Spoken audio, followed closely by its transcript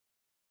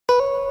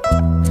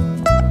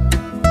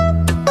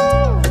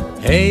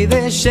Hey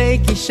there,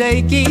 shaky,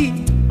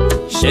 shaky,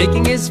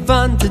 shaking is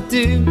fun to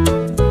do.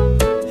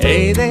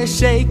 Hey there,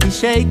 shaky,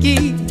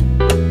 shaky,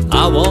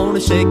 I wanna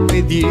shake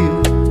with you.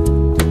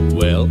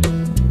 Well,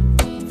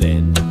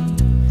 then,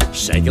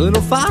 shake a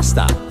little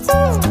faster.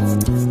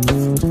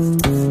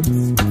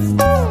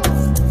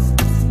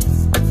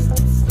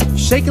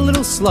 Shake a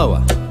little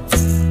slower.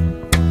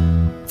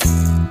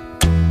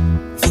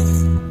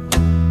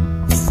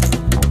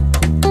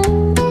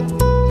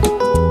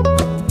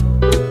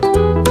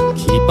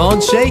 Keep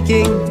on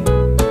shaking.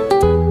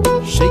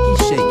 Shaky,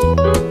 shaky.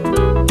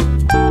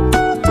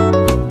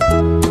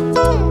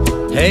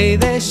 Hey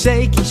there,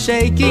 shaky,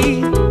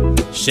 shaky,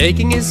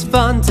 shaking is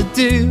fun to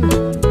do.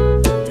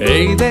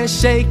 Hey there,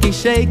 shaky,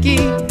 shaky,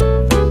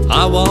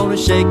 I wanna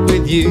shake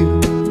with you.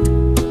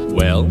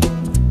 Well,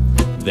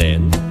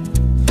 then,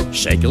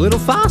 shake a little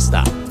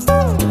faster.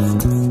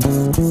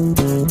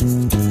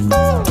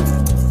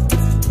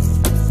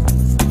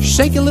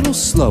 Shake a little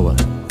slower.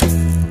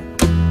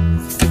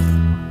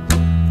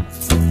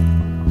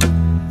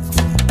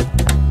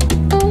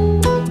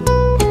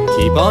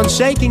 Keep on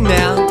shaking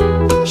now.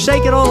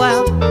 Shake it all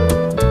out.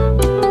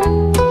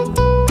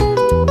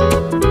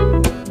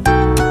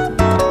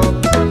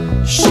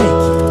 Shake.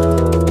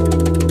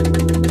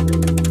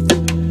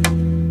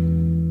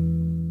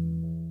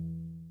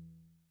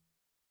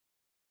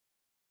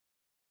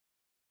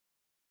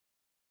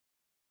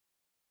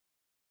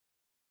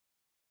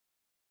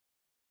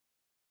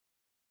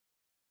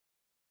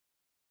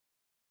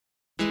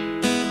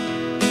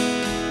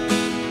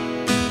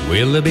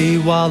 Willoughby,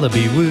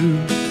 wallaby, woo,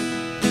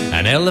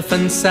 an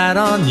elephant sat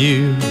on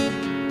you.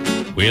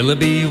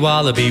 Willoughby,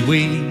 wallaby,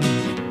 wee,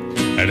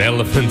 an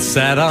elephant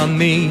sat on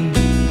me.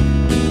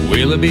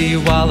 Willoughby,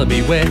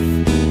 wallaby, wet,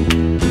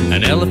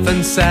 an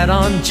elephant sat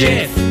on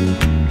Jeff.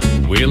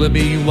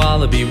 Willoughby,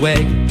 wallaby,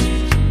 weg,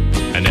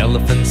 an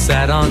elephant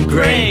sat on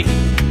Greg.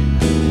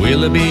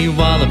 Willoughby,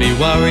 wallaby,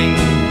 worry,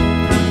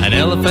 an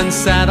elephant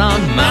sat on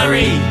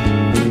Murray.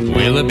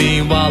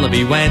 Willoughby,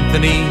 wallaby,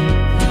 Wanthony,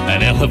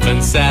 an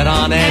elephant sat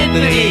on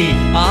Anthony.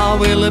 Ah,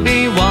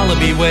 Willoughby,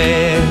 wallaby,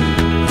 where?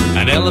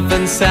 An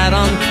elephant sat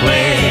on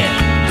Claire.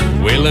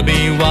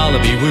 Willoughby,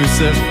 wallaby,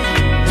 woosef,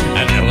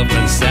 an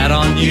elephant sat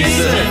on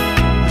Yusuf.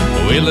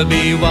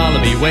 Willoughby,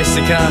 wallaby,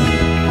 Wessica,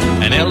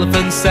 an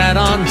elephant sat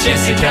on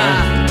Jessica.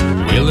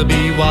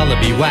 Willoughby,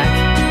 wallaby, whack,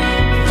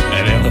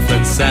 an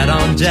elephant sat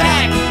on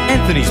Jack.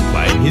 Anthony's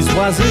playing his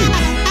wazoo.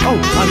 Oh,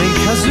 I mean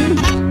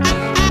kazoo.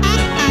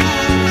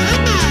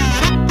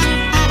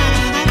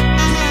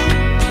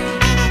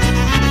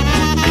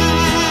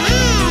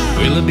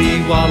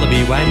 Willoughby,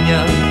 wallaby,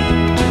 wanya,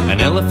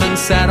 an elephant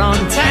sat on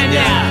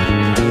Tanya.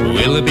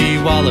 Willoughby,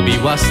 wallaby,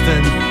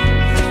 Wuston,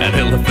 an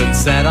elephant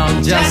sat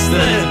on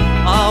Justin.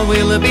 Oh,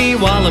 Willoughby,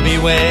 wallaby,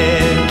 where?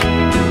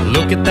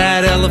 Look at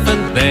that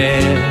elephant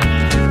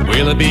there.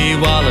 Willoughby,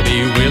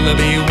 wallaby,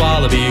 Willoughby,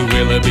 wallaby,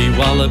 Willoughby,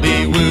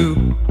 wallaby, woo.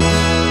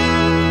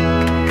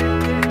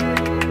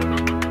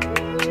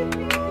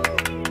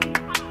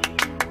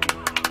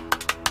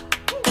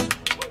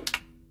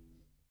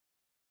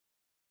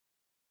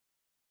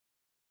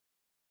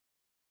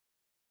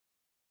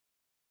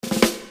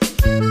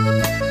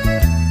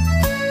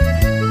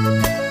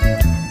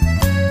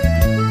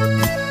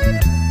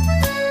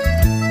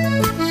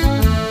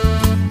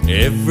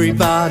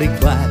 Everybody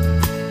clap,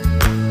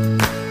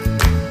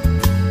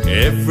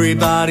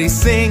 everybody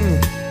sing,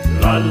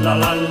 la la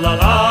la la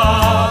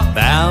la.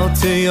 Bow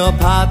to your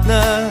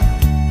partner,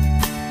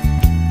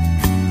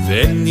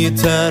 then you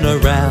turn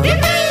around.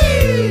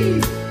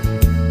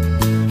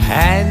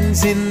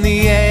 Hands in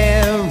the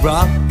air,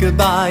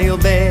 rock-a-bye your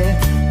bear.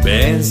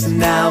 Bear's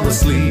now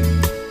asleep,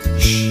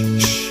 shh,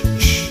 shh,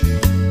 shh.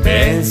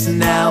 Bear's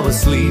now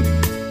asleep.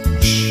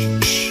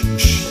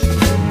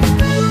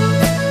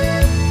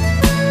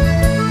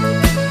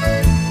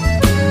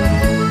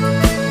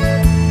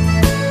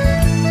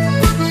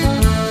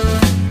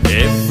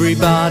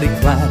 Everybody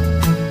clap,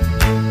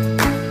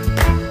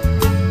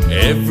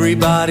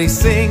 everybody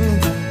sing,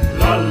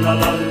 la la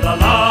la la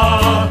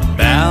la.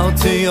 Bow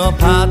to your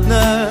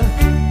partner,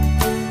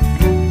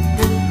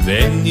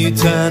 then you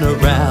turn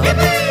around.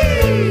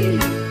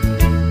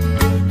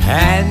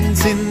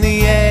 Hands in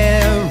the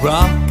air,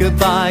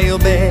 rock-a-bye your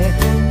bear.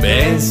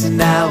 Bear's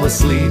now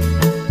asleep,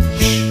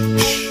 shh,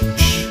 shh,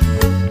 shh.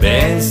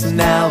 Bear's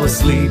now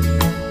asleep,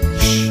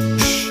 shh,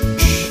 shh,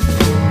 shh.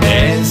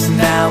 Bear's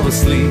now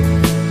asleep.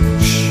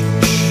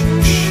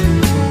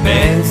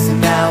 Bear's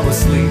now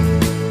asleep.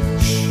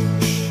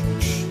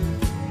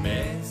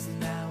 Bear's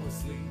now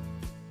asleep.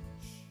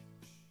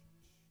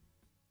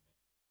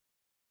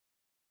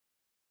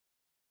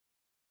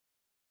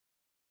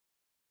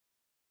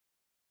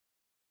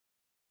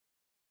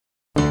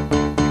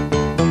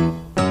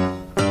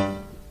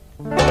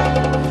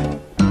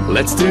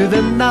 Let's do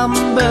the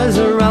numbers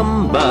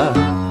rumba.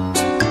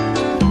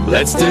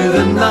 Let's do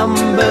the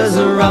numbers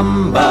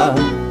rumba.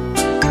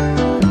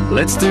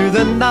 Let's do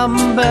the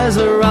numbers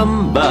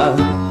rumba.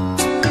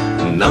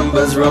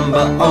 Numbers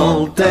rumba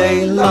all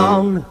day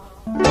long.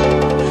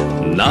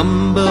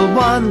 Number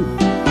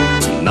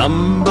 1,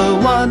 Number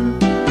one.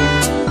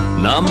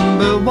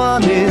 Number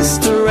one is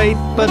straight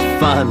but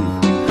fun.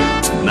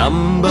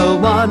 Number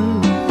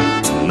one.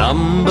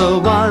 Number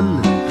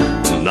one.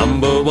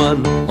 Number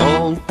one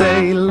all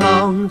day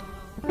long.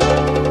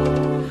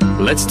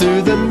 Let's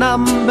do the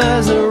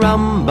numbers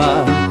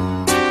rumba.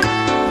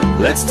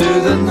 Let's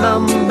do the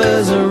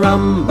numbers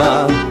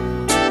rumba.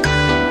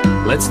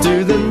 Let's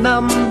do the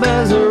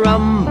numbers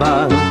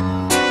rumba.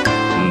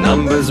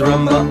 Numbers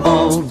rumba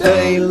all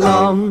day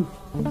long.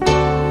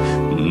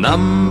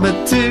 Number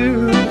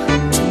two.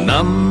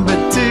 Number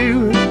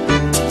two.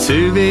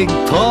 Two big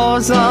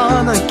paws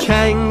on a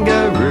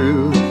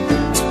kangaroo.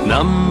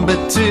 Number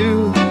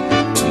two.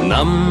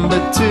 Number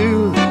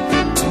two.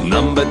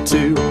 Number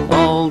two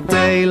all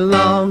day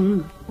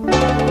long.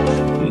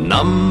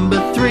 Number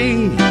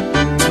three.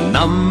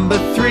 Number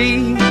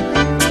three.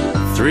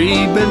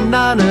 Three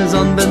bananas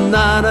on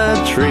banana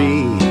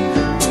tree.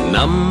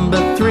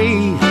 Number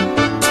three.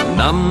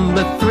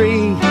 Number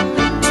three.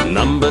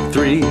 Number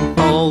three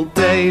all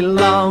day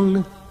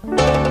long.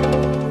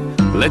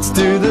 Let's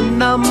do the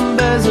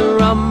numbers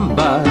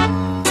rumba.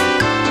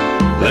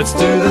 Let's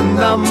do the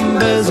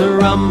numbers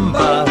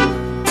rumba.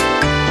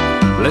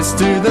 Let's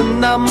do the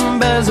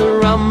numbers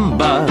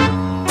rumba.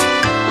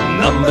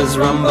 Numbers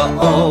rumba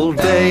all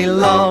day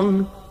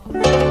long.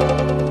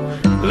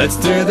 Let's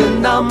do the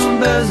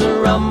numbers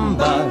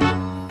rumba.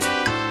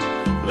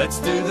 Let's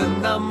do the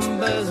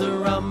numbers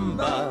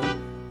rumba.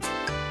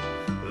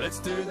 Let's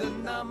do the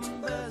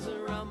numbers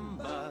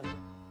rumba.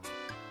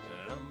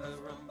 Numbers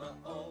rumba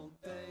all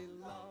day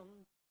long.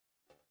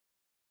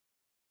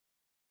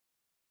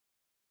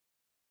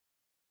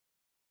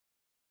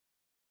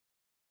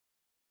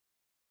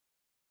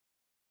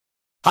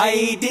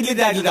 Hi diddly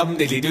daddle dum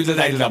dilly doodle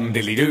daddle dum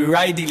dilly doo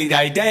right dilly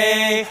die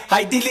day.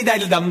 Hi diddly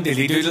daddle dum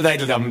dilly doodle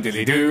daddle dum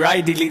dilly doo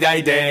right dilly die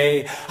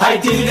day. Hi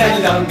diddly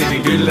daddle dum dilly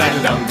doodle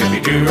daddle dum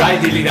dilly doo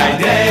right dilly die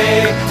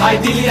day. Hi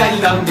diddly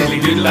daddle dum dilly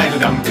doodle daddle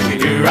dum dilly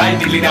doo right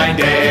dilly die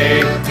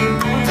day.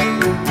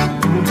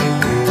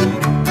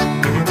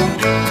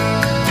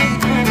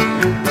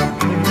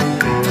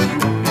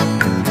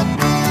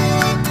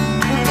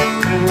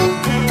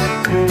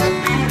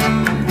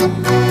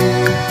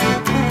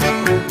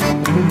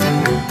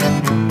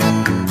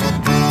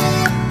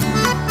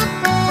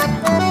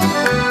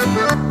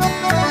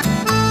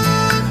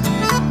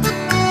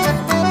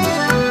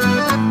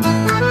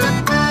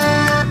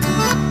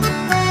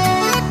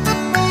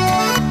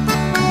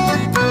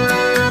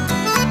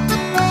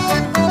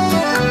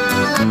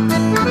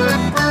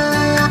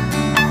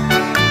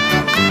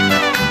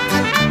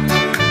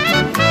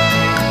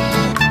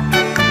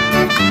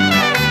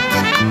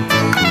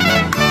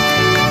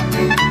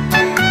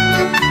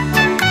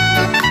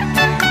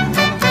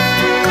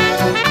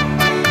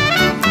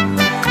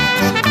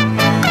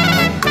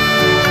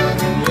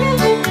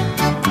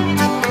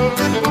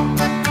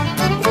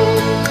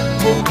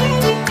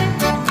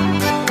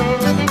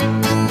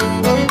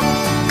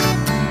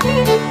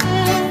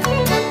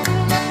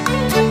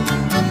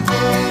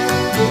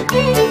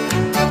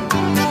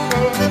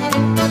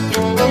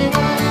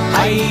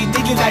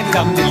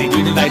 Dum dilly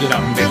doodle diddle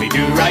dum dilly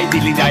doo right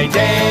dilly die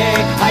day.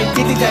 Hi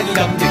dilly diddle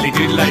dum dilly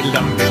doodle diddle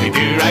dum dilly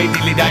doo right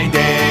dilly die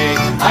day.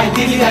 Hi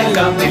dilly diddle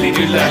dum dilly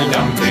doodle diddle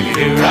dum dilly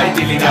doo right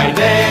dilly die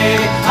day.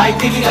 Hi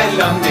dilly diddle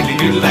dum dilly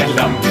doodle diddle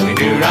dum dilly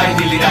doo right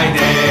dilly die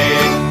day.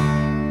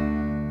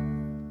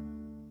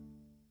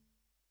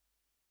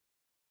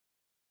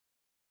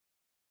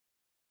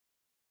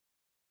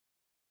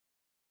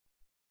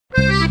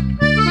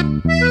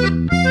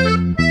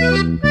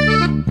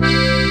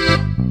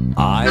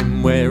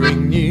 I'm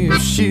wearing new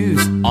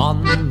shoes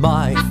on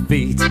my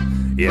feet.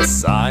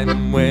 Yes,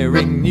 I'm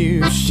wearing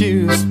new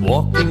shoes,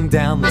 walking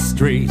down the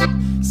street,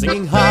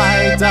 singing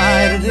hi,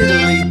 di,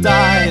 diddly,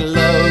 di,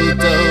 lo,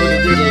 do,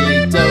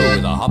 diddly, do,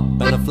 with a hop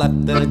and a flap,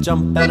 then a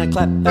jump and a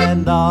clap,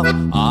 and off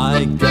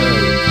I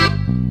go.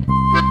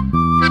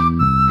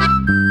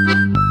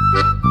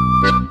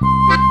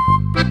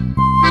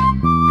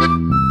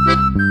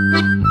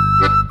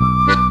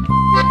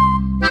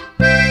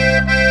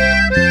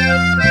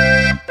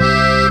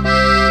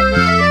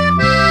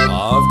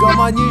 Got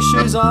my new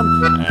shoes on,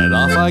 and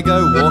off I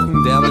go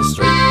walking down the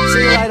street.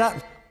 See you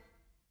later.